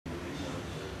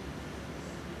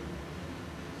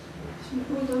0,48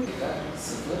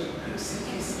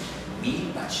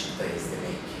 mil açıktayız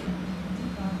demek ki.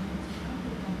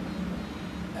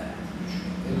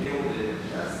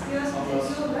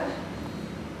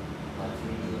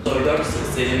 Sorular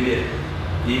senin bir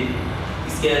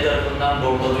iskele tarafından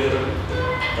bordalıyorum.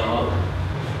 Tamam.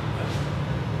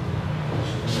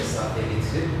 Mesafe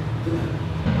getirip, değil mi?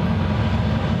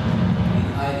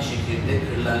 Yine aynı şekilde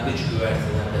kırlangıç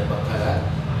güvertelerine bakarak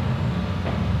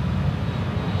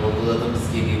bordaladığımız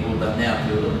gemiyi burada ne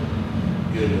yapıyorum?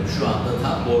 Görüyorum. Şu anda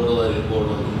tam bordalıyoruz.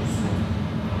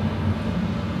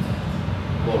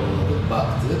 Bordaladık,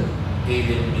 baktık.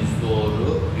 Eğilimimiz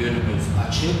doğru, yönümüz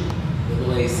açık.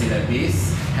 Dolayısıyla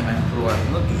biz hemen kuru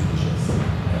hattını düzleyeceğiz.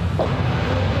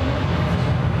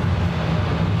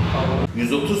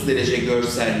 130 derece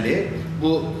görselli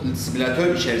bu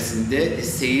simülatör içerisinde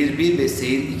seyir 1 ve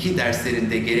seyir 2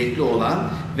 derslerinde gerekli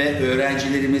olan ve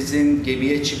öğrencilerimizin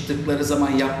gemiye çıktıkları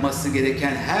zaman yapması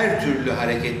gereken her türlü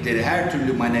hareketleri, her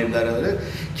türlü manevraları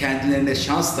kendilerine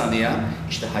şans tanıyan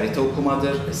işte harita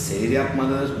okumadır, seyir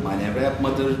yapmadır, manevra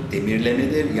yapmadır,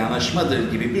 demirlemedir,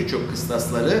 yanaşmadır gibi birçok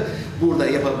kıstasları burada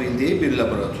yapabildiği bir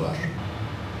laboratuvar.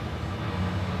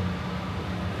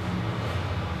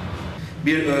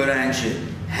 Bir öğrenci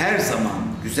her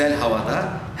zaman güzel havada,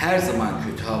 her zaman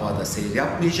kötü havada seyir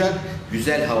yapmayacak.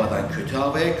 Güzel havadan kötü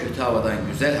havaya, kötü havadan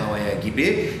güzel havaya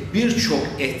gibi birçok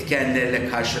etkenlerle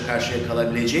karşı karşıya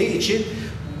kalabileceği için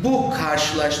bu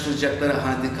karşılaştıracakları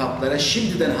handikaplara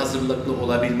şimdiden hazırlıklı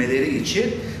olabilmeleri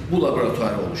için bu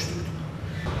laboratuvarı oluşturduk.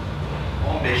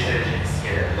 15 derece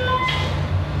iskele.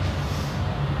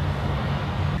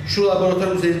 Şu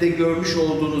laboratuvar üzerinde görmüş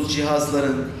olduğunuz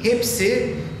cihazların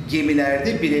hepsi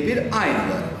gemilerde birebir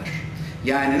aynıları var.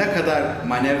 Yani ne kadar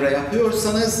manevra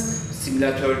yapıyorsanız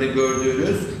simülatörde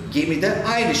gördüğünüz gemide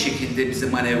aynı şekilde bizi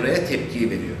manevraya tepki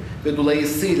veriyor. Ve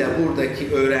dolayısıyla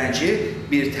buradaki öğrenci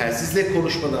bir telsizle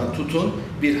konuşmadan tutun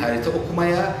bir harita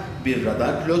okumaya, bir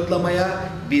radar pilotlamaya,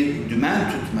 bir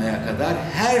dümen tutmaya kadar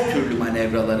her türlü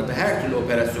manevraları ve her türlü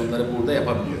operasyonları burada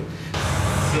yapabiliyor.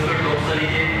 0.92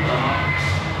 tamam.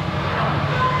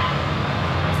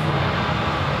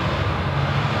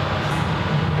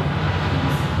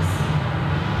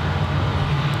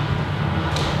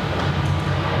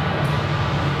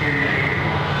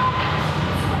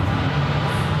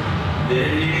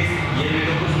 Derinliğimiz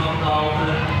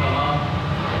 29.6.